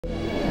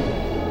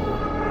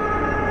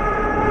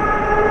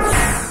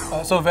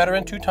So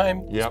veteran,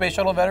 two-time Space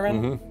Shuttle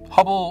veteran,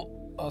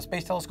 Hubble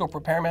Space Telescope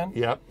repairman,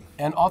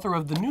 and author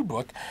of the new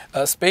book,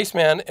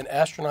 Spaceman, An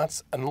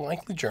Astronaut's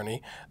Unlikely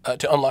Journey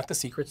to Unlock the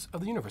Secrets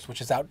of the Universe,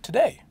 which is out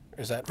today.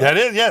 Is that right? That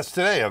is, yes,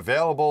 today.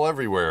 Available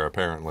everywhere,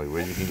 apparently.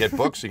 Where you can get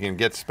books, you can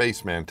get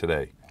Spaceman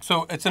today.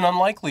 So it's an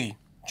unlikely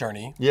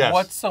journey. Yes.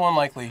 What's so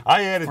unlikely?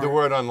 I added the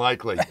word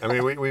unlikely. I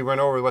mean, we went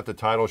over what the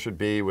title should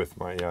be with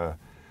my...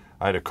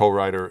 I had a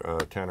co-writer,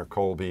 Tanner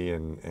Colby,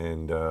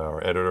 and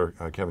our editor,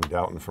 Kevin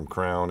Doughton from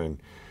Crown, and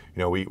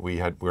we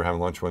were having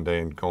lunch one day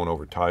and going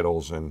over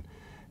titles, and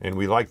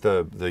we liked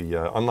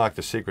the Unlock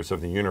the Secrets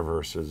of the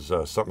Universe is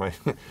something.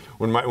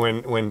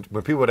 When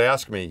people would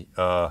ask me,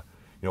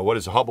 what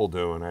does Hubble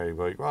do, and I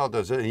like, well,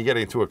 does it? And you get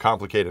into a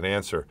complicated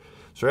answer.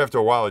 So after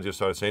a while, I just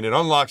started saying it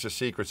unlocks the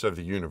secrets of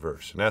the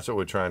universe, and that's what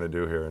we're trying to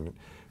do here. And it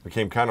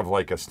became kind of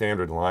like a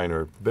standard line,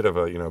 or a bit of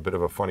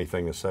a funny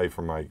thing to say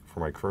for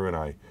my crew and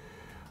I.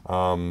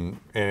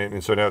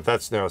 And so now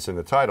it's in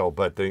the title,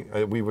 but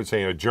we would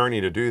say a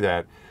journey to do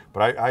that.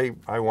 But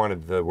I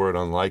wanted the word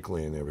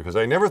unlikely in there because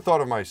I never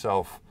thought of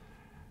myself,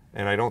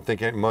 and I don't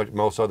think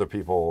most other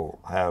people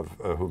have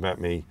who met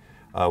me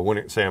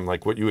wouldn't say I'm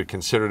like what you would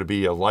consider to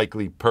be a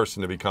likely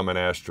person to become an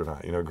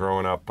astronaut.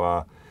 Growing up,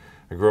 I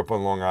grew up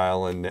on Long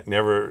Island.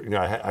 Never,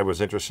 I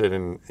was interested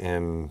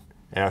in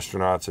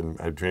astronauts, and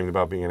I dreamed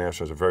about being an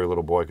astronaut as a very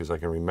little boy because I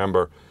can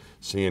remember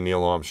seeing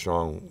Neil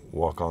Armstrong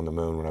walk on the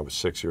moon when I was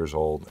 6 years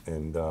old.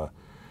 And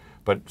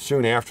but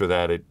soon after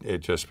that, it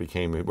just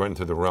became, it went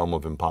into the realm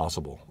of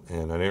impossible.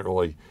 And I didn't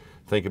really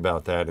think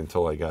about that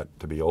until I got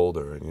to be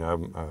older. And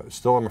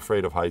I'm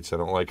afraid of heights. I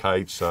don't like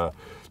heights.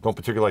 Don't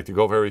particularly like to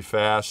go very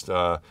fast.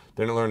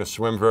 Didn't learn to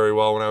swim very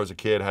well when I was a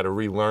kid. Had to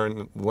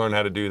learn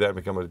how to do that,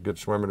 become a good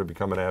swimmer to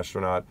become an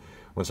astronaut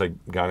once I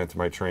got into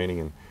my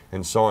training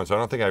and so on. So I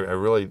don't think I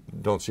really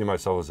don't see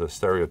myself as a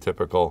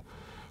stereotypical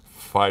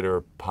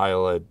fighter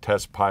pilot,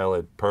 test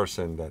pilot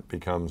person that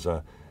becomes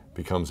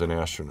an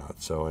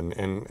astronaut. So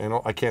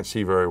and I can't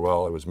see very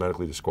well. I was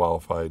medically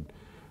disqualified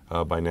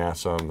by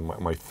NASA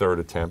on my third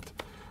attempt.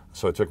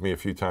 So it took me a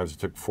few times. It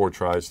took 4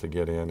 tries to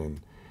get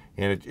in,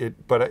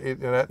 but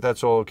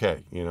that's all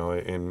okay,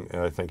 And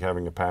I think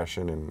having a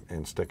passion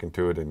and sticking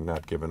to it and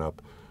not giving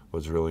up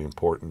was really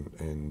important.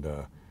 And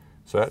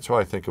so that's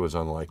why I think it was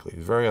unlikely. It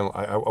was very.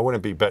 I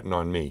wouldn't be betting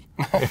on me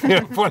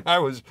when I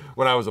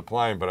was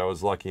applying, but I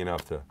was lucky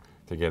enough to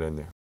get in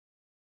there.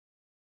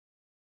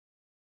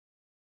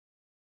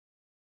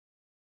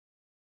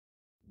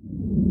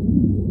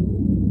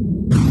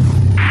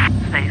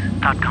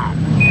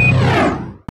 Space.com